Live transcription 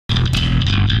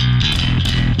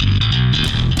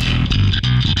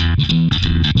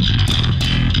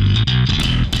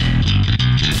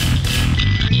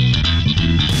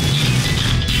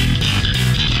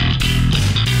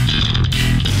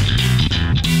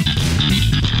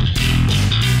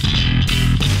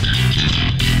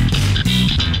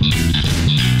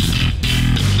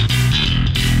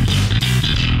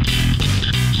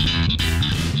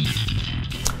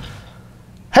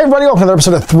everybody, welcome to another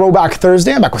episode of Throwback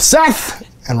Thursday. I'm back with Seth,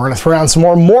 and we're going to throw down some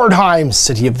more Mordheim,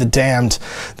 City of the Damned,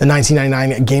 the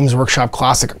 1999 Games Workshop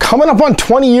classic. Coming up on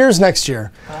 20 years next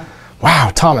year. Wow,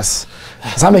 Thomas,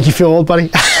 does that make you feel old, buddy?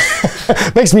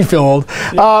 Makes me feel old.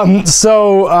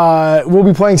 We'll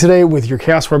be playing today with your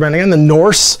Chaos Warband again, the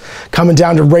Norse, coming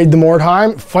down to raid the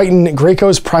Mordheim, fighting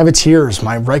Graco's Privateers,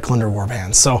 my Reiklander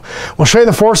Warband. So we'll show you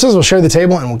the forces, we'll show you the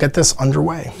table, and we'll get this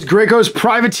underway. Graco's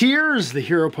Privateers, the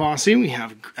hero posse. We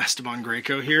have Esteban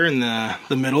Graco here in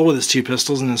the middle with his two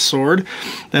pistols and his sword.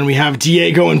 Then we have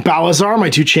Diego and Balazar, my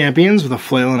two champions, with a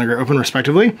flail and a open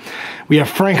respectively. We have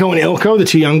Franco and Ilko, the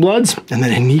two youngbloods, and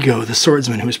then Inigo, the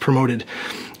swordsman, who was promoted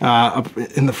up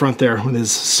in the front there with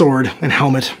his sword and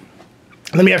helmet.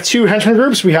 And then we have two henchman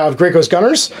groups. We have Graco's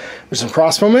Gunners, with some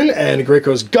crossbowmen, and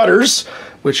Graco's Gutters,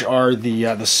 which are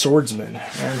the swordsmen.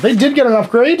 And they did get an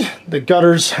upgrade. The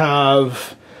Gutters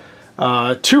have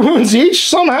 2 wounds each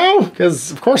somehow,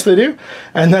 because of course they do.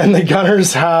 And then the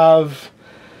Gunners have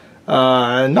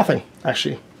nothing,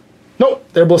 actually. Nope,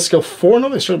 they're both skill 4. No,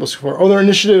 they started both skill 4. Oh, their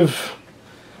initiative.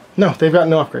 No, they've got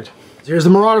no upgrade. So here's the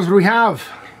Marauders. What do we have?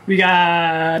 We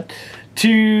got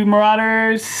 2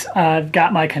 Marauders. I've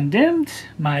got my Condemned,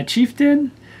 my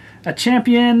Chieftain, a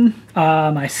Champion,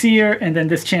 my Seer, and then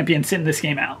this Champion sitting this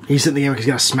game out. He's sitting the game because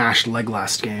he got a smashed leg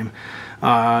last game.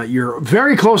 You're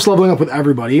very close leveling up with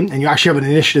everybody, and you actually have an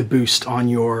initiative boost on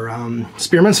your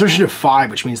Spearmen. So initiative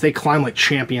 5, which means they climb like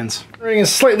champions. Rating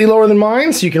is slightly lower than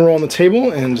mine, so you can roll on the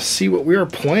table and see what we are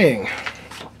playing.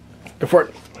 Go for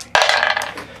it.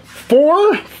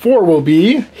 4 will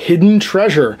be hidden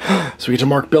treasure. So we get to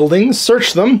mark buildings,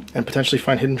 search them, and potentially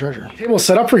find hidden treasure. Table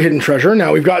set up for hidden treasure.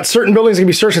 Now we've got certain buildings that can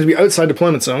be searched to be outside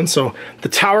deployment zone. So the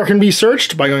tower can be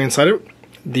searched by going inside it.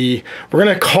 We're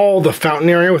gonna call the fountain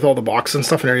area with all the boxes and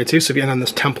stuff in area 2. So if you end on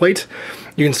this template,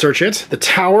 you can search it. The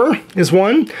tower is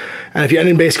one, and if you end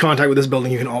in base contact with this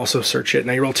building, you can also search it.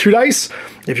 Now you roll 2 dice.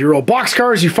 If you roll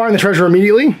boxcars, you find the treasure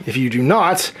immediately. If you do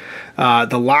not,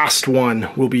 the last one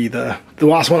will be the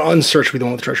last one unsearched will be the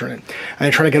one with the treasure in it. And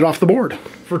you're trying to get it off the board.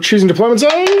 For choosing deployment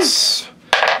zones,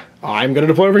 I'm going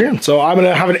to deploy over here. So I'm going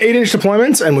to have an 8-inch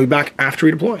deployment, and we'll be back after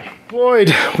we deploy.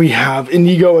 Deployed, we have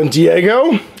Inigo and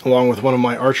Diego, along with one of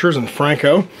my archers and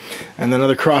Franco, and then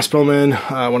another crossbowman,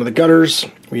 one of the Gutters.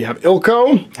 We have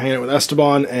Ilko, hanging out with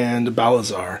Esteban and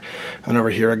Balazar. And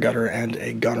over here, a Gutter and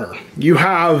a Gunner. You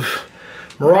have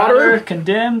Marauder,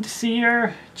 Condemned,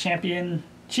 Seer, Champion,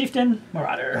 Chieftain,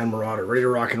 Marauder. And Marauder, ready to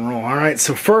rock and roll. All right,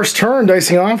 so first turn,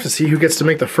 dicing off to see who gets to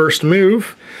make the first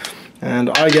move.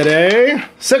 And I get a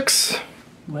 6.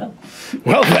 Well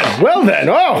then.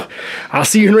 Oh, I'll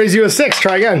see you and raise you a 6.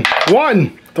 Try again.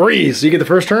 1, 3. So you get the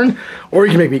first turn, or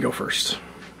you can make me go first.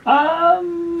 As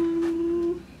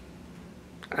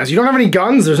you don't have any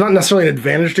guns, there's not necessarily an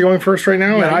advantage to going first right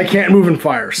now, and I can't move and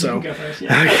fire, so. You can go first,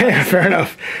 yeah. Okay, fair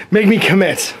enough. Make me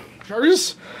commit.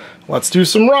 Charges. Let's do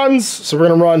some runs. So we're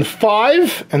gonna run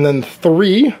 5 and then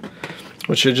 3,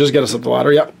 which should just get us up the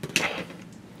ladder. Yep.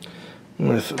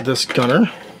 With this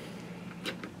Gunner.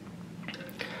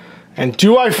 And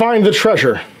do I find the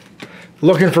treasure?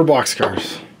 Looking for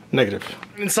boxcars. Negative.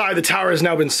 Inside, the tower has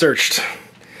now been searched.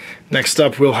 Next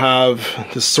up, we'll have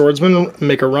the swordsman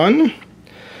make a run.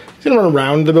 He's gonna run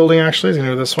around the building, actually. He's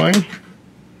gonna go this way.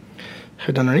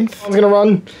 Head underneath. He's gonna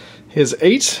run his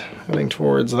 8, heading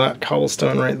towards that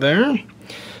cobblestone right there.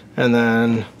 And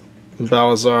then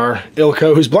Balazar,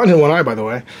 Ilko, who's blind in one eye, by the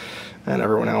way, and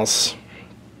everyone else.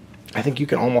 I think you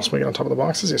can almost make it on top of the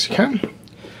boxes. Yes, you can.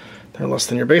 They're less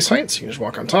than your base height, so you can just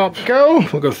walk on top. Go.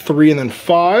 We'll go 3 and then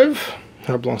 5.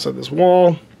 Head up alongside this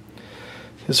wall.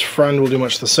 His friend will do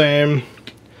much the same.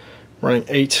 Running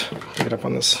 8, get up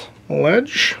on this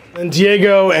ledge. And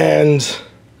Diego and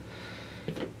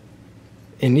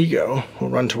Inigo will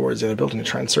run towards the other building to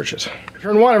try and search it.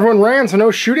 Turn 1, everyone ran, so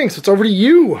no shooting, so it's over to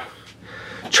you.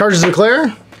 Charges to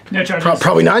declare? No charges.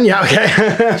 Probably none, yeah,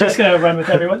 okay. Just gonna run with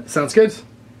everyone. Sounds good.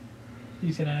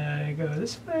 He's gonna go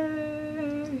this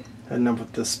way. Heading up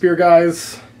with the spear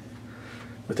guys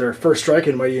with their first strike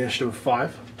and mighty initiative of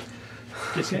 5.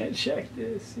 Just gonna check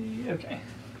to see. Okay.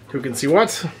 Who can see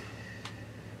what?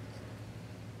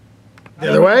 The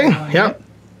other way? Yep.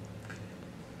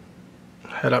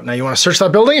 Head up. Now you want to search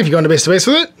that building if you go into base to base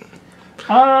with it?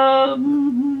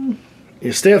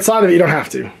 You stay outside of it, you don't have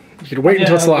to. You could wait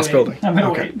until it's the last building. I'm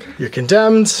gonna wait. You're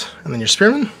condemned, and then you're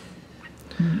spearman.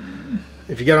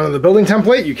 If you get onto the building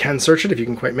template, you can search it if you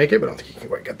can quite make it, but I don't think you can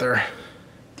quite get there.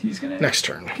 He's gonna... Next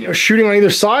turn. You know, shooting on either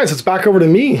side, so it's back over to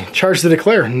me. Charge to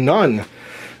declare, none.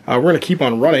 We're going to keep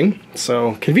on running,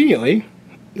 so conveniently,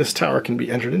 this tower can be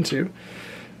entered into,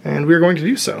 and we're going to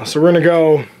do so. So we're going to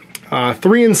go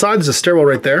 3 inside. There's a stairwell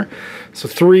right there. So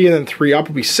 3 and then 3 up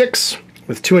will be 6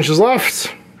 with 2 inches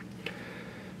left.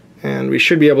 And we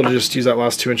should be able to just use that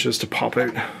last 2 inches to pop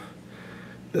out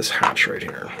this hatch right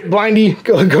here. Blindy,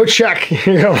 go check.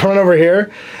 You're gonna run over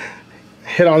here,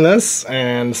 hit on this,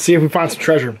 and see if we find some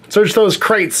treasure. Search those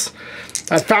crates.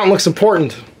 That fountain looks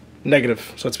important.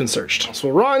 Negative, so it's been searched. So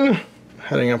we'll run,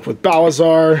 heading up with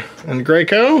Balazar and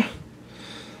Graco.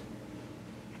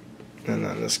 And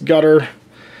then this gutter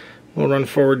will run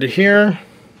forward to here.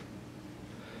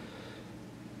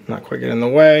 Not quite get in the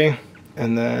way.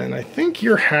 And then I think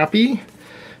you're happy,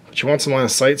 but you want some line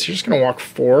of sight, so you're just gonna walk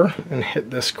 4 and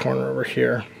hit this corner over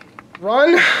here.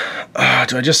 Run.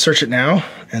 Do I just search it now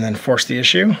and then force the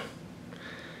issue?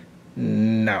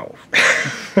 No.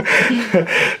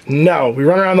 No, we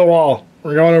run around the wall.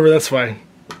 We're going over this way.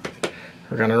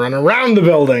 We're gonna run around the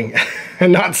building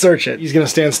and not search it. He's gonna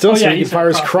stand still so he can fire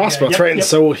his crossbow. That's right, and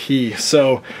so will he.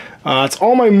 So it's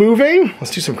all my moving.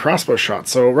 Let's do some crossbow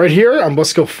shots. So right here, I'm bless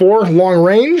skill 4, long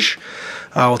range.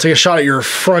 We'll take a shot at your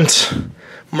front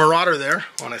Marauder there.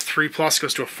 On a 3+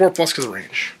 goes to a 4+ because of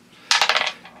range.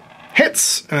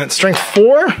 Hits, and it's strength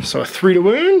 4, so a 3 to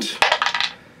wound.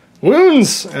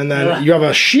 Wounds, and then you have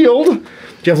a shield.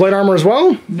 Do you have light armor as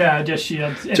well? No, just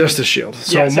shield. Just a shield.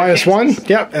 So yeah, -1.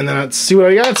 Yep, and then let's see what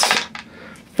I get.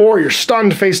 4, you're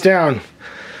stunned face down.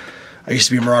 I used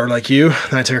to be a marauder like you,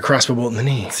 then I took a crossbow bolt in the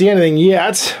knee. Can't see anything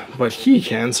yet, but he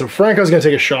can. So Franco's gonna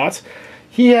take a shot.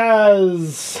 He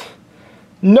has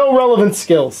no relevant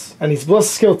skills, and he's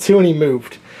blessed skill 2 and he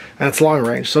moved. And it's long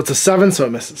range, so it's a 7, so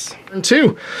it misses. Turn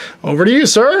 2, over to you,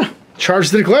 sir. Charge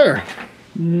to declare.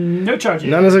 No charge yet.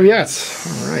 None as of yet.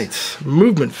 All right,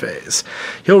 movement phase.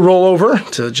 He'll roll over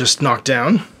to just knock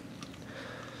down.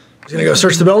 He's gonna go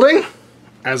search the building,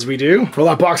 as we do. Roll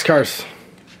out boxcars.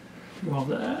 Well,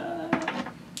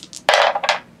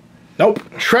 nope.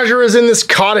 Treasure is in this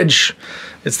cottage.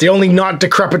 It's the only not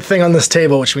decrepit thing on this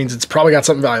table, which means it's probably got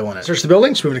something valuable in it. Search the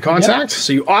building, just move into contact. Yep.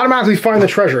 So you automatically find the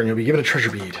treasure and you'll be given a treasure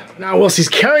bead. Now, whilst he's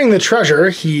carrying the treasure,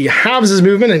 he halves his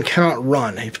movement and cannot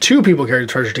run. If 2 people carry the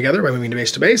treasure together by moving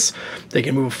to base, they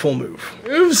can move a full move.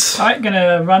 Moves. All right,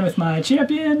 gonna run with my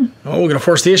champion. Oh, we're gonna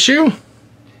force the issue.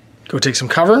 Go take some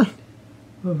cover.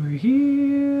 Over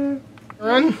here.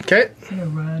 Run, okay. Gonna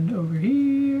run over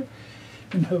here.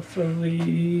 And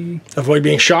hopefully avoid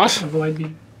being shot.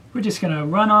 We're just gonna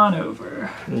run on over.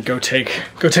 And go take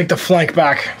the flank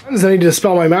back. I need to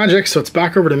dispel my magic, so it's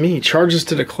back over to me. Charges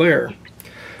to declare.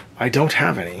 I don't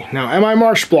have any. Now, am I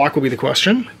march block will be the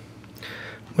question.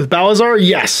 With Balazar,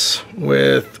 yes.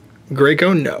 With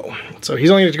Graco, no. So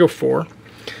he's only going to go 4.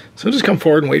 So he'll just come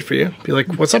forward and wait for you. Be like,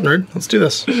 what's up, nerd? Let's do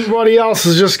this. Everybody else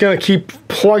is just gonna keep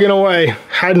plugging away,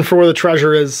 hiding for where the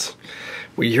treasure is.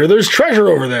 We hear there's treasure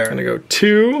over there. I'm gonna go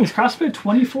 2. Is crossbow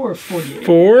 24 or 48?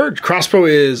 4. Crossbow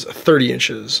is 30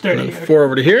 inches. 30, and then 4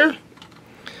 over to here.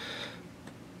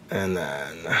 And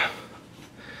then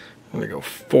I'm gonna go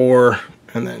 4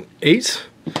 and then 8.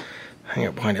 Hang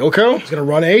out behind Ilko. He's gonna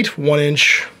run 8, 1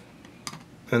 inch.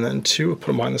 And then 2, put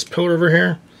him behind this pillar over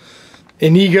here.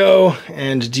 Inigo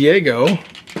and Diego.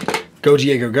 Go,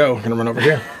 Diego, go. I'm gonna run over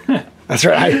here. That's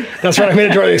right. That's right. I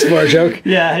made a Dora the Explorer joke.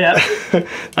 Yeah.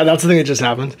 That's the thing that just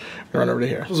happened. Run over to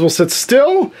here. We'll sit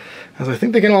still, as I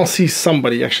think they can all see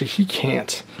somebody. Actually, he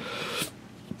can't.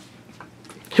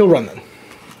 He'll run then.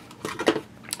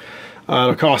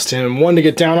 It'll cost him 1 to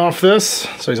get down off this,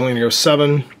 so he's only gonna go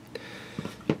 7.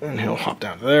 And he'll hop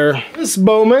down to there. This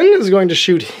bowman is going to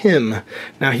shoot him.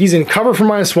 Now he's in cover for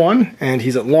 -1, and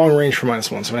he's at long range for -1,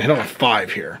 so I'm gonna hit on a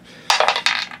 5 here.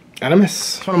 And a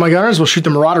miss. One of my gunners will shoot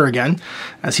the Marauder again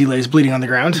as he lays bleeding on the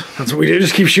ground. That's what we do,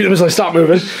 just keep shooting him until I stop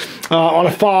moving. On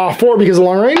a 4 because of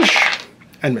long range,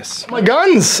 and miss. My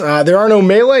guns, there are no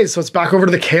melees, so it's back over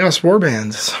to the Chaos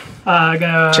Warbands.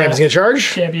 Champion's gonna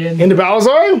charge. Champion. Into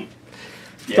Balazar.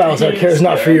 Yeah, Balazar cares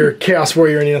not for your Chaos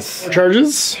Warrior-ness.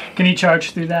 Charges. Can he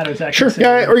charge through that, or is that sure,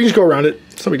 yeah, or you can just go around it.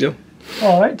 It's no big deal.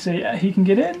 Alright, so yeah, he can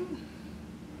get in.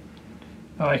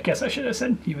 Oh, I guess I should have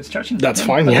said he was charging. That's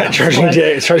fine, yeah. Charging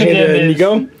into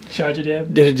Inigo. Charge it, yeah.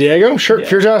 Into Diego. Sure, yeah.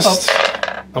 Fear test.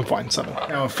 Oh. I'm fine, 7.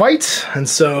 Now a fight, and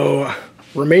so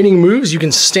remaining moves, you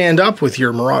can stand up with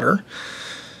your Marauder.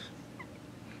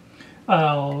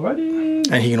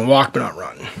 Alrighty. And he can walk but not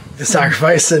run. The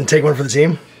sacrifice and take 1 for the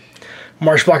team.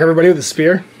 March block everybody with a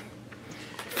spear.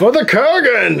 For the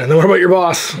Kurgan! And then what about your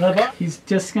boss? He's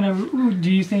just gonna... Ooh, do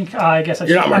you think... I guess I should...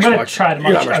 You're not march block. I'm gonna try to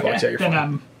march. You're not march block, yeah, you're then,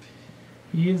 fine.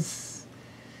 He's...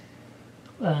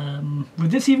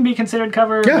 would this even be considered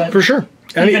cover? Yeah, for sure.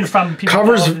 Even from people...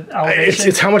 Covers...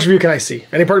 It's how much view can I see.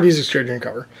 Any part of you is secured in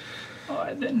cover.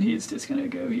 Alright, then he's just gonna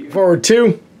go here. Forward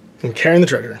 2. And carrying the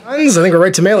treasure. I think we're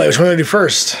right to melee. Which one do I do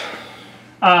first?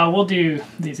 We'll do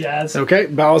these guys. Okay,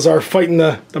 Balazar fighting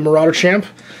the Marauder champ.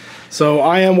 So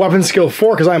I am weapon skill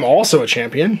 4 because I am also a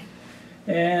champion.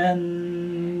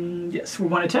 And yes, we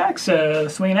want to attack, so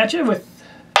swinging at you with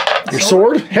your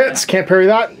sword. Hits, can't parry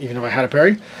that, even if I had a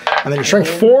parry. And then your strength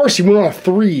 4, so you wound on a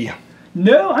 3.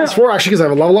 No, it's 4 actually because I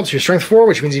have a level up, so your strength 4,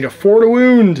 which means you need a 4 to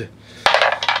wound.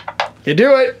 You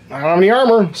do it. I don't have any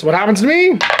armor, so what happens to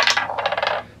me?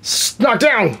 Knocked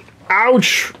down.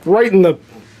 Ouch. Right in the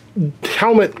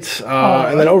helmet.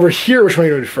 And then over here, which one are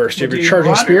you going to do first? You have your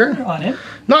charging spear. On it.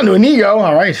 Not into Inigo.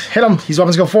 All right. Hit him. He's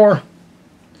weapon skill 4.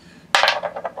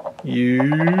 You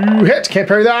hit. Can't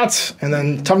parry that. And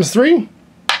then toughness 3.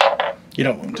 You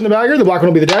don't wound. In the dagger. The black one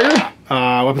will be the dagger.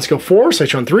 Weapon skill 4, so I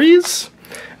on 3s.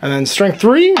 And then strength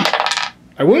 3.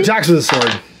 I wound. Attacks with the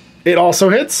sword. It also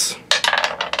hits.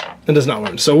 And does not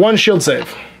wound. So 1 shield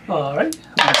save. All right.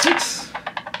 6.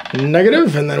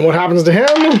 Negative. And then what happens to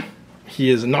him? He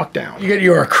is knocked down. You get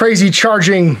your crazy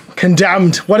charging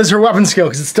condemned. What is her weapon skill?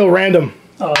 Because it's still random.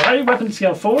 All right. Weapon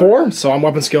skill 4. 4. So I'm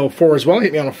weapon skill 4 as well.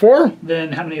 Hit me on a 4.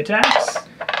 Then how many attacks?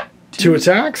 2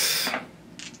 attacks.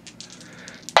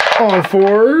 On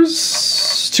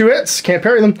 4s. 2 hits. Can't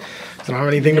parry them. I don't have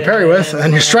anything to parry with.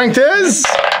 And your strength is?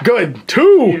 Good.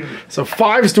 2. So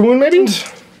 5s to wound maybe?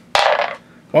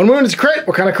 1 wound is a crit.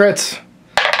 What kind of crits?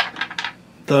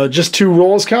 The just 2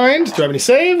 rolls kind. Do I have any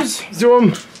saves? Let's do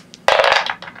them.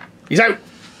 He's out.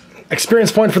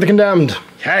 Experience point for the condemned.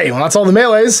 Okay, well that's all the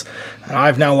melees. And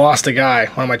I've now lost a guy,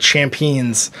 one of my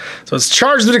champions. So it's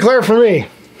charge to declare for me.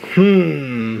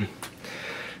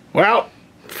 Well,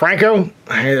 Franco,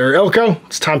 or Ilko,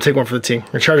 it's time to take one for the team.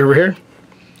 We're gonna charge over here.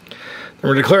 Then we're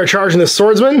gonna declare a charge in this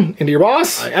swordsman into your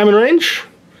boss. I am in range.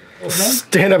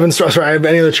 Stand up and stress. Sorry, I have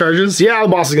any other charges? Yeah, the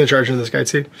boss is gonna charge into this guy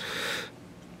too.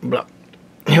 Blah.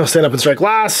 He'll stand up and strike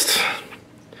last.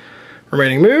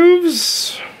 Remaining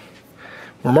moves.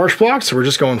 We're march blocked, so we're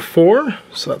just going 4.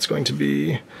 So that's going to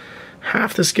be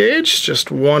half this gauge, just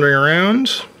wandering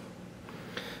around.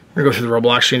 We're gonna go through the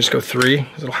rubble actually and just go 3,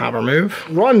 because it'll have our move.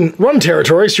 Run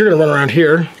territory, so you're gonna run around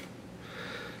here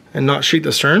and not shoot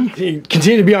this turn. You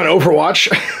continue to be on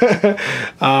Overwatch,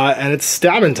 and it's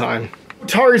stabbing time.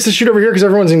 Targets to shoot over here because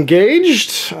everyone's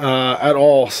engaged at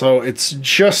all, so it's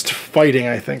just fighting,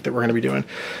 I think, that we're gonna be doing.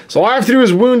 So all I have to do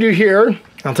is wound you here.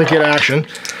 I'll take you to action.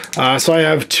 So I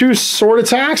have 2 sword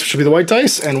attacks, which will be the white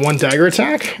dice, and 1 dagger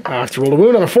attack. I have to roll a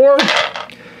wound on a 4.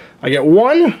 I get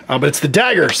 1, but it's the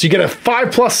dagger, so you get a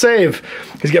 5+ save,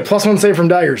 because you get +1 save from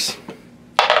daggers.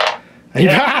 And you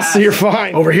pass, so you're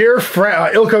fine. Over here,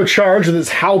 Ilko charged with his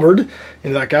halberd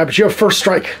into that guy, but you have first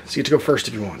strike, so you get to go first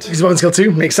if you want. He's weapon skill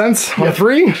 2, makes sense. Yep. On a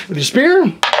 3, with your spear.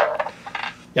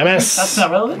 You miss. That's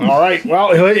not relevant. All right,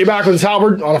 well, he'll hit you back with his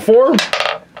halberd on a 4.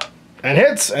 And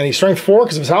hits, and he's strength 4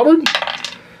 because of his halberd.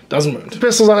 Doesn't wound.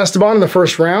 Pistols on Esteban in the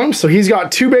first round, so he's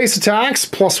got 2 base attacks,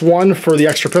 +1 for the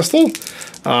extra pistol.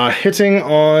 Hitting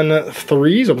on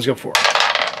 3s, let's go 4.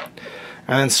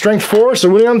 And then strength 4, so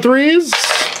wounding on 3s.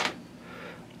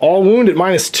 All wound at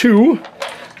 -2.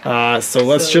 So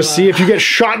let's just see if you get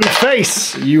shot in the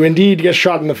face. You indeed get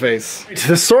shot in the face.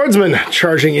 The swordsman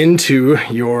charging into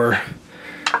your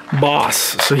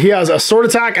boss. So he has a sword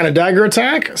attack and a dagger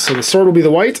attack. So the sword will be the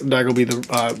white, the dagger will be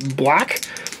the black.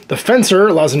 The fencer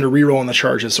allows him to reroll on the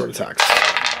charge his sword attacks.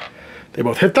 They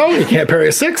both hit though. You can't parry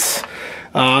a 6.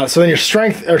 So then your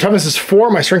strength or toughness is 4.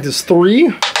 My strength is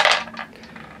 3.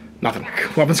 Nothing.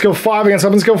 Weapon skill 5 against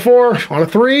weapon skill 4 on a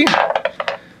 3.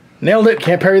 Nailed it.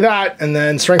 Can't parry that. And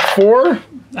then strength 4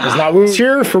 does not wound.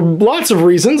 Here for lots of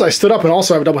reasons. I stood up and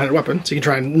also have a double-handed weapon, so you can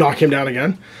try and knock him down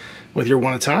again with your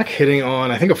 1 attack, hitting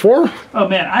on I think a 4. Oh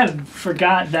man, I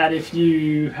forgot that if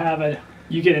you have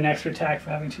you get an extra attack for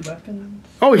having 2 weapons.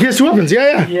 Oh, he has 2 weapons.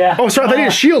 Yeah. Oh, sorry, I thought he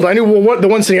had a shield. I knew the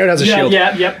one sitting out has a shield.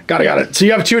 Yep. Got it. So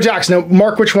you have 2 attacks. Now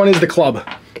mark which one is the club.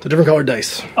 It's a different colored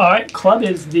dice. All right, club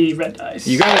is the red dice.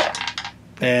 You got it.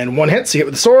 And 1 hit, so you hit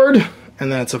with the sword.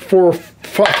 And then it's a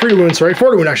 3 wound, sorry, 4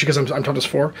 to wound actually, because I'm toughness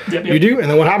 4. Yep. You do, and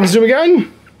then what happens to him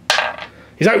again?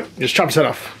 He's out. You just chop his head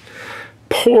off.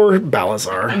 Poor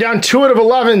Balazar. I'm down 2 out of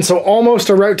 11, so almost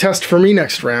a route test for me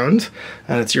next round.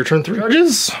 And it's your turn 3.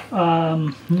 Charges?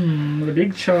 The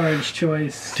big charge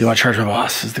choice. Do you want to charge my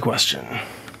boss, is the question.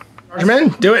 Charge him in,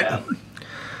 do it.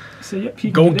 So yep,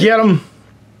 go get him.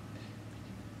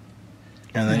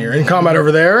 And then you're in combat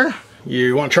over there.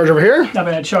 You want to charge over here? I'm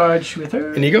going to charge with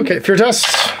her. And you go, okay, fear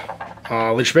test.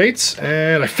 Leech baits,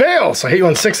 and I fail, so I hit you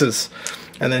on 6s.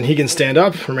 And then he can stand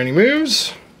up, remaining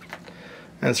moves.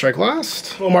 And strike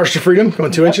last. Little march to freedom,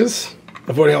 going 2 inches.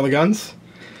 Avoiding all the guns.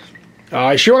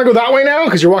 You sure want to go that way now?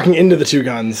 Because you're walking into the 2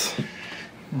 guns.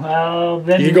 Well,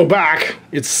 then... You can go back.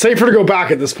 It's safer to go back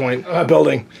at this point.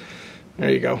 Building. There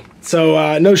you go.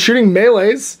 So no shooting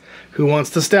melees. Who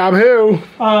wants to stab who?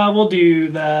 We'll do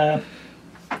the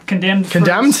condemned.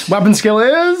 Condemned. First. Weapon skill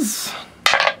is.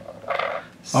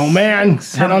 Oh man,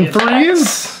 hit on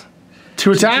 3s.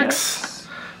 2 attacks.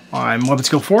 I'm weapon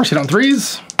skill 4, so hit on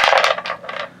 3s.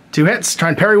 2 hits. Try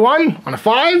and parry 1 on a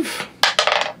 5.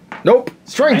 Nope.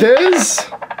 Strength is.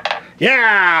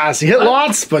 Yeah, so you hit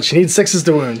lots, but you need 6s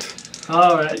to wound.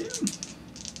 All right.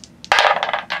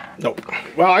 Nope.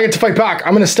 Well, I get to fight back.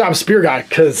 I'm going to stab Spear Guy,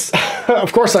 because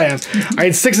of course I am. I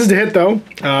had 6s to hit, though.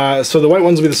 So the white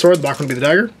ones will be the sword, the black one will be the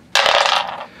dagger.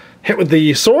 Hit with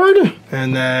the sword,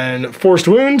 and then forced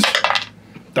wound.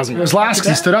 Doesn't go as last,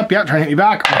 because he stood up. Yeah, trying to hit me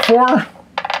back. On 4.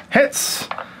 Hits.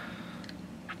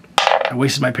 I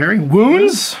wasted my parry.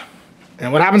 Wounds.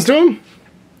 And what happens to him?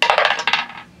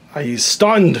 He's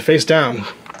stunned, face down.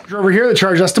 You're over here, the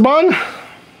charge Esteban.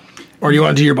 Or do you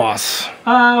want to do your boss?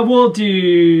 We'll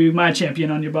do my champion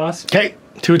on your boss. Okay,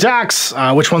 2 attacks.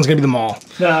 Which one's going to be the maul?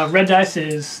 The red dice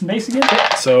is mace again.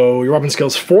 So your weapon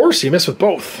skill's 4, so you miss with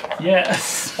both.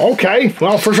 Yes. Okay,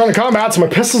 well, first round of combat, so my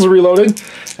pistols are reloaded.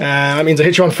 That means I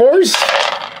hit you on 4s.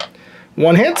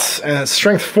 1 hit, and it's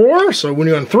strength 4, so I wound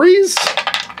you on 3s.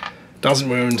 Doesn't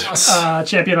wound.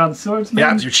 Champion on the swordsman.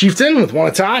 Yeah, it's your chieftain with 1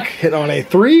 attack. Hit on a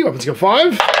 3, weapon skill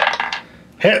 5.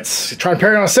 Hits. Try and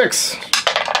parry on a 6.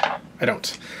 I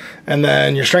don't. And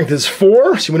then your strength is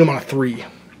 4, so you wound him on a 3.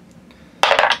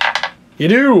 You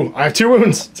do. I have 2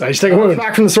 wounds, so I just take a wound.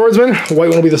 Back from the swordsman. White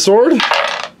one will be the sword.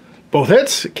 Both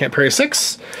hits. Can't parry a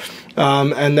 6.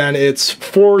 And then it's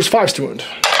 4s, 5s to wound.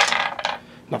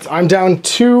 I'm down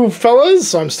 2 fellas,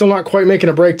 so I'm still not quite making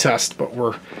a break test, but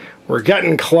we're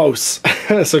getting close.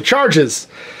 So charges.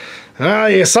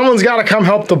 Yeah, someone's got to come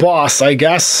help the boss, I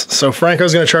guess. So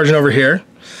Franco's going to charge in over here.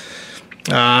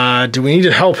 Do we need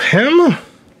to help him?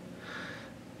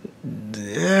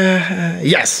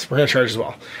 Yes, we're going to charge as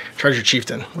well. Charge your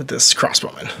chieftain with this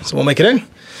crossbowman. So we'll make it in.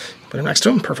 Put him next to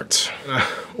him. Perfect.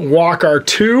 Walk our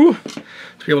 2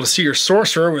 to be able to see your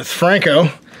sorcerer with Franco.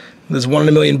 This 1 in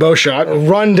a million bow shot.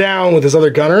 Run down with his other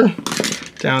gunner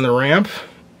down the ramp.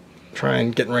 Try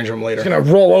and get in range of him later. He's gonna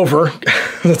roll over.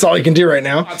 That's all you can do right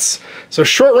now. So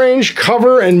short range,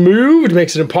 cover, and move. It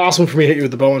makes it impossible for me to hit you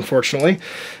with the bow, unfortunately.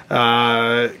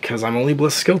 Because I'm only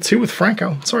bliss skill 2 with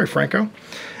Franco. Sorry, Franco.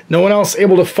 No one else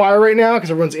able to fire right now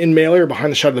because everyone's in melee or behind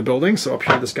the shed of the building. So up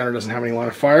here, this gunner doesn't have any line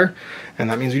of fire. And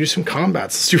that means we do some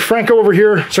combats. Let's do Franco over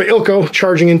here. Sorry, Ilko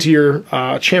charging into your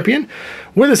champion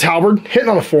with his halberd, hitting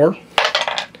on a 4.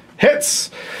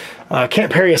 Hits.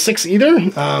 Can't parry a 6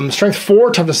 either. Strength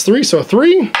 4, toughness 3, so a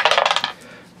 3.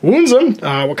 Wounds him.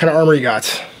 What kind of armor you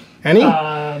got? Any?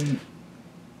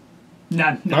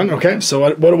 None. Okay,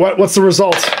 so what's the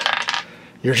result?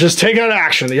 You're just taking an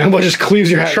action. The young blood just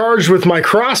cleaves your head. Charged with my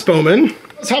crossbowman.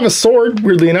 Let's have a sword,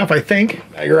 weirdly enough, I think.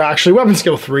 You're actually weapon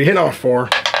skill 3, hitting on a 4.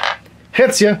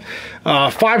 Hits you.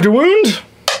 5 to wound.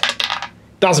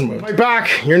 Doesn't wound. Right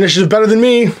back. Your initiative better than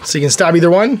me, so you can stab either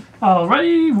one.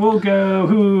 Alrighty, we'll go.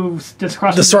 Who's just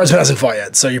crossing? The swordsman hasn't fought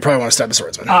yet, so you probably want to stab the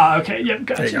swordsman. Okay, yep,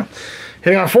 gotcha. There you go.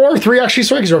 Hitting on a 4, 3 actually,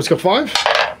 sorry, because you're weapon skill 5.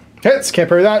 Hits, can't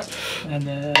parry that. And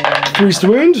then 3s to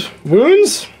wound.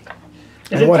 Wounds.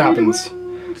 And what happens?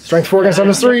 Strength 4 against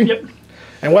toughness 3. Yep.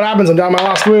 And what happens? I'm down my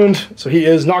last wound, so he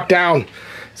is knocked down.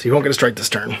 So he won't get a strike this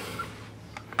turn.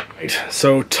 Right,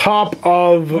 so top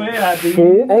of 4.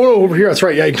 Oh, no, over here, that's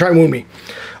right. Yeah, you can try and wound me.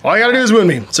 All you gotta do is wound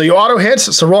me. So you auto hit,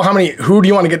 so roll how many, who do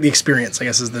you want to get the experience, I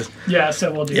guess is the... Yeah,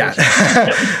 so we'll do Yeah.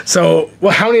 So,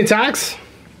 well, how many attacks?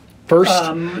 First,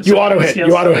 you auto hit.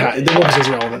 You auto hit. The weapon is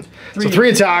relevant. So 3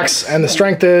 attacks, and the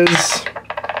strength is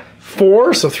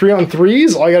 4, so 3 on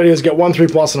 3s. All you gotta do is get 1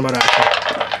 3+ and I'm out action.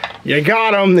 You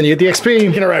got him, then you get the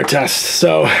XP. Get a route test.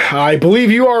 So I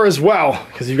believe you are as well,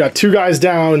 because you've got 2 guys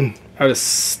down out of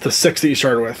the 6 that you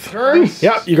started with. Turn.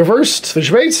 Yeah, you go first.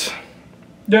 Finish your baits.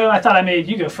 No, I thought I made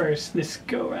you go first this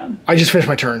go around. I just finished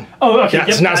my turn. Oh, okay. Yeah,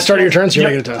 so now it's the start of your turn, so you're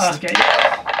making a test. Okay.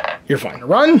 You're fine.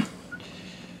 Run.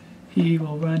 He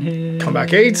will run his... Come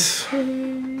back 8.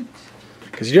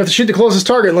 Because you do have to shoot the closest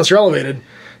target unless you're elevated.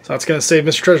 So that's going to save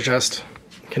Mr. Treasure Chest.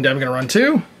 Condemn going to run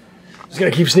 2. Just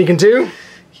going to keep sneaking 2.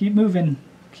 Keep moving.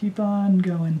 Keep on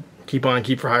going. Keep on,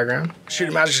 keep for high ground.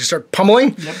 Shooting magically start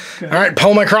pummeling. Yep. All right,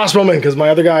 pummel my crossbowman because my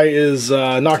other guy is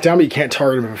knocked down, but you can't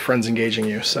target him if a friend's engaging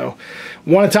you. So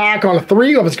 1 attack on a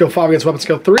 3, weapon skill 5 against weapon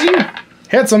skill 3.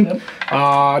 Hits him. Yep.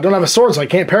 Don't have a sword, so I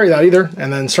can't parry that either.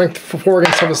 And then strength 4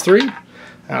 against toughness 3.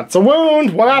 That's a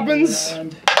wound. What happens?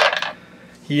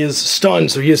 He is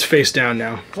stunned, so he is face down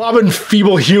now. Clubbing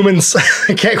feeble humans.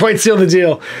 I can't quite seal the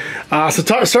deal.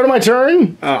 So start of my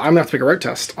turn, I'm gonna have to pick a route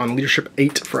test on leadership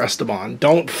 8 for Esteban.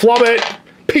 Don't flub it.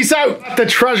 Peace out. The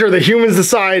treasure, the humans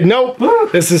decide, nope,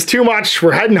 this is too much.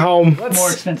 We're heading home.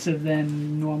 More expensive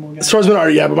than normal guys. Swordsmen are,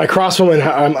 yeah, but my crossbowmen,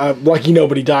 I'm lucky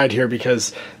nobody died here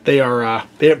because they are,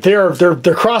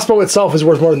 their crossbow itself is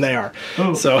worth more than they are.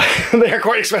 Ooh. So they are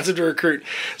quite expensive to recruit.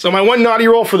 So my one naughty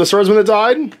roll for the swordsman that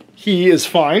died, he is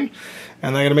fine.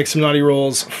 And I gotta make some naughty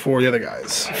rolls for the other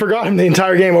guys. I forgot him the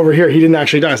entire game over here. He didn't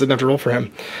actually die, so I didn't have to roll for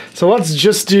him. So let's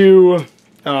just do,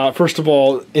 first of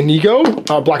all, Inigo,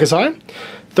 Black as Eye.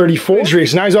 34.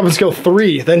 So now he's weapon skill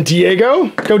 3. Then Diego.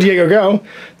 Go, Diego, go.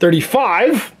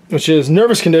 35, which is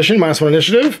nervous condition, -1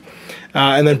 initiative.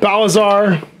 And then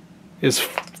Balazar is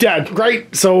dead.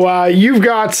 Great. So you've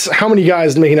got how many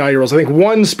guys making naughty rolls? I think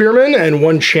 1 spearman and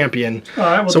 1 champion. All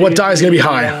right, so what die is going to be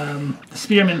high? The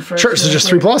spearman first. Sure, so just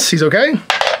 3+. He's okay.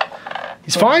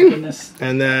 He's fine.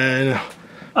 And then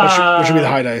what should be the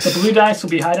high dice? The blue dice will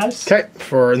be high dice. Okay.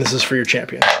 And this is for your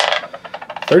champion.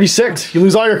 36. You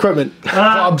lose all your equipment.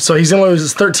 So he's going to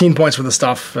lose 13 points for the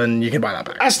stuff, and you can buy that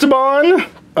back. Esteban,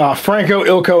 Franco,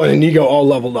 Ilko, and Inigo all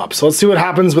leveled up. So let's see what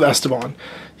happens with Esteban.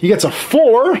 He gets a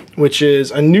 4, which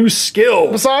is a new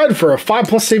skill. Aside for a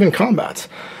 5+ save in combat.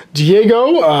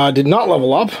 Diego did not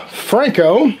level up.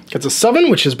 Franco gets a 7,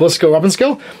 which is Bliss skill weapon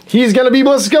skill. He's going to be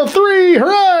Bliss skill 3.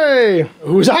 Hooray!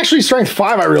 Who's actually strength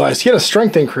 5, I realized. He had a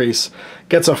strength increase.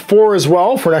 Gets a 4 as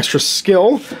well for an extra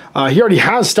skill. He already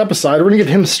has step aside. We're going to give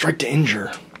him strike to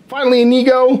injure. Finally,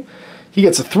 Inigo, he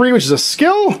gets a 3, which is a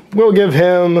skill. We'll give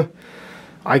him,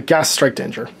 I guess, strike to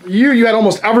injure. You had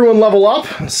almost everyone level up.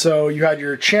 So you had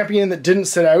your champion that didn't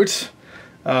sit out,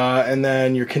 and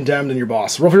then your condemned and your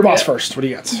boss. Roll for your boss first. What do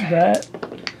you get? That.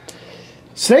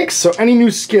 Snakes, so any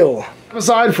new skill.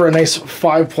 Aside for a nice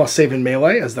 5+ save in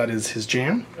melee, as that is his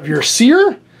jam. Your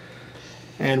seer.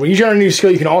 And when you generate a new skill,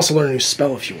 you can also learn a new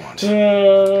spell if you want.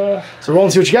 So roll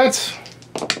and see what you get.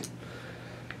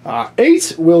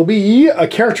 8 will be a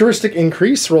characteristic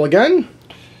increase. Roll again.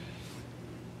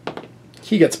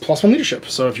 He gets +1 leadership.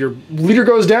 So if your leader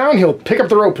goes down, he'll pick up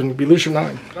the rope and be leadership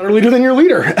 9. Better leader than your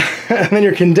leader. And then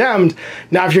you're condemned.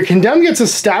 Now if your condemned gets a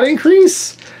stat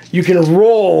increase, you can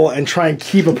roll and try and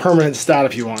keep a permanent stat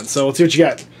if you want. So let's see what you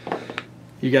get.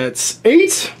 You get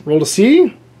 8. Roll to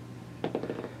see.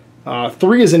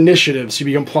 3 is initiative, so you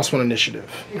become +1 initiative.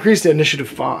 Increase to initiative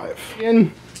 5.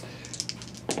 In.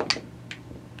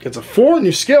 Gets a 4,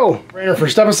 new skill. Rainer for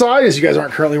step aside, as you guys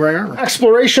aren't currently wearing armor.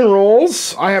 Exploration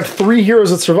rolls. I have 3 heroes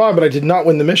that survive, but I did not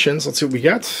win the missions. Let's see what we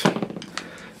get.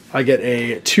 I get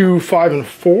a 2, 5, and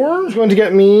 4. It's going to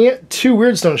get me 2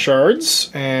 Weirdstone shards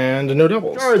and no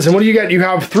doubles. Shards, and what do you get? You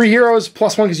have 3 heroes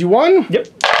 +1 because you won. Yep.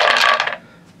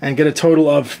 And get a total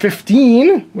of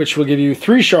 15, which will give you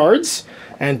 3 shards.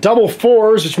 And double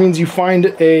 4s, which means you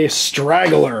find a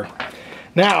straggler.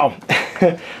 Now,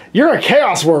 you're a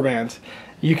Chaos Warband.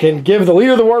 You can give the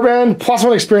leader of the warband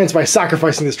 +1 experience by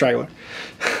sacrificing the straggler.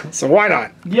 So why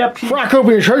not? Yep. Crack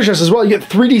open your treasure chest as well. You get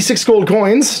 3d6 gold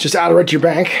coins. Just add it right to your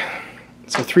bank.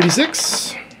 So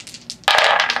 3d6.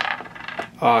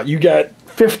 You get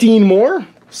 15 more.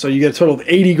 So you get a total of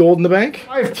 80 gold in the bank.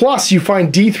 5+, you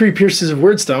find D3 pieces of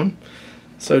Weirdstone.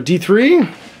 So D3,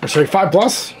 or sorry,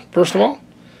 5+, first of all.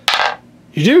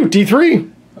 You do, D3.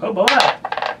 Oh boy.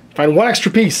 Find 1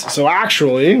 extra piece. So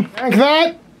actually, bank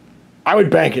that. I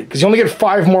would bank it, because you only get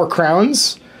 5 more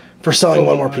crowns for selling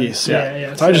 1 more piece.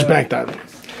 Yeah. So I just banked that.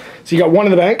 So you got 1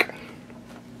 in the bank.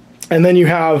 And then you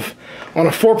have, on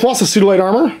a 4+, a pseudolite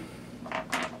armor.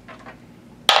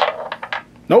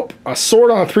 Nope. A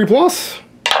sword on a 3+.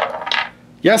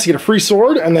 Yes, you get a free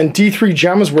sword, and then D3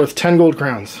 gems worth 10 gold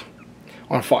crowns.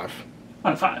 On a 5.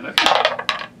 On a 5,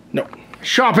 okay. Nope.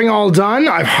 Shopping all done.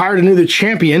 I've hired a new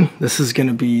champion. This is going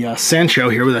to be Sancho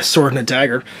here with a sword and a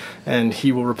dagger, and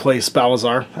he will replace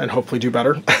Balazar and hopefully do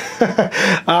better.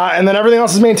 And then everything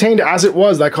else is maintained as it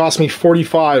was. That cost me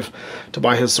 45 to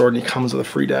buy his sword, and he comes with a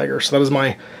free dagger. So that is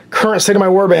my current state of my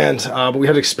warband, but we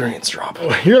had experience drop.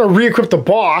 You're going to re-equip the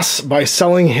boss by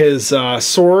selling his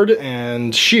sword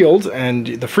and shield, and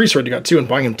the free sword you got too, and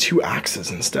buying him 2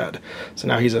 axes instead. So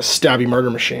now he's a stabby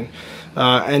murder machine.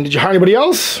 And did you hire anybody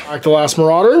else? Like the last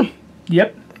Marauder?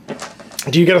 Yep.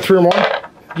 Do you get a 3 or more?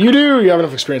 You do. You have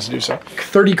enough experience to do so.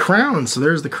 30 crowns. So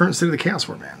there's the current state of the Chaos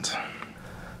Warband.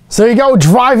 So there you go,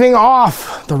 driving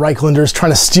off. The Reichlanders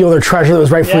trying to steal their treasure that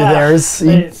was rightfully theirs.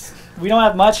 We don't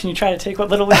have much, and you try to take what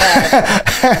little we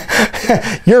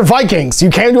have. You're Vikings.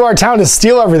 You came to our town to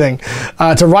steal everything,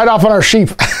 to ride off on our sheep.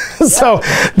 So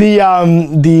the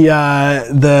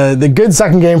good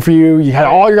second game for you. You had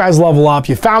all your guys level up.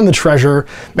 You found the treasure,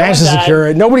 managed to secure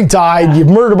it. Nobody died. You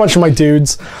murdered a bunch of my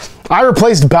dudes. I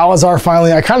replaced Balazar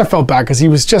finally. I kind of felt bad because he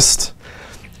was just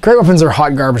Great weapons are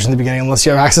hot garbage in the beginning unless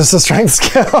you have access to strength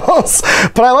skills.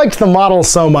 But I liked the model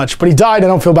so much. But he died. I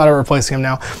don't feel bad about replacing him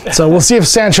now. So we'll see if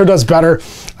Sancho does better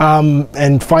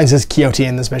and finds his Quixote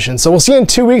in this mission. So we'll see you in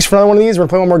 2 weeks for another one of these. We're going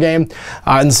to play one more game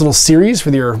in this little series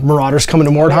with your Marauders coming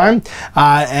to Mordheim.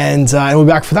 And we'll be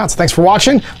back for that. So thanks for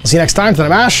watching. We'll see you next time.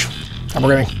 I'm Ash. Have a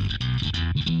good day.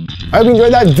 I hope you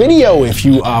enjoyed that video. If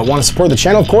you want to support the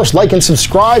channel, of course, like and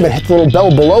subscribe and hit the little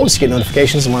bell below so you get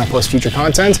notifications when I post future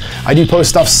content. I do post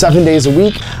stuff 7 days a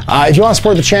week. If you want to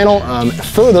support the channel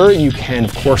further, you can,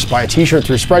 of course, buy a t-shirt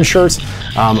through Spreadshirts,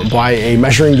 buy a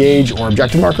measuring gauge or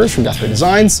objective markers from Deathray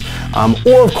Designs,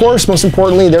 or, of course, most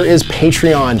importantly, there is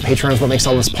Patreon. Patreon is what makes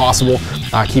all this possible,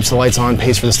 keeps the lights on,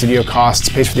 pays for the studio costs,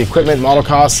 pays for the equipment, model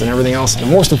costs, and everything else, and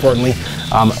most importantly,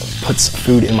 puts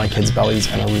food in my kids'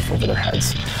 bellies and a roof over their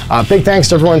heads. Big thanks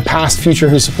to everyone, past, future,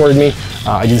 who supported me.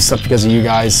 I do this stuff because of you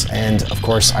guys, and of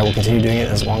course, I will continue doing it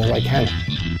as long as I can.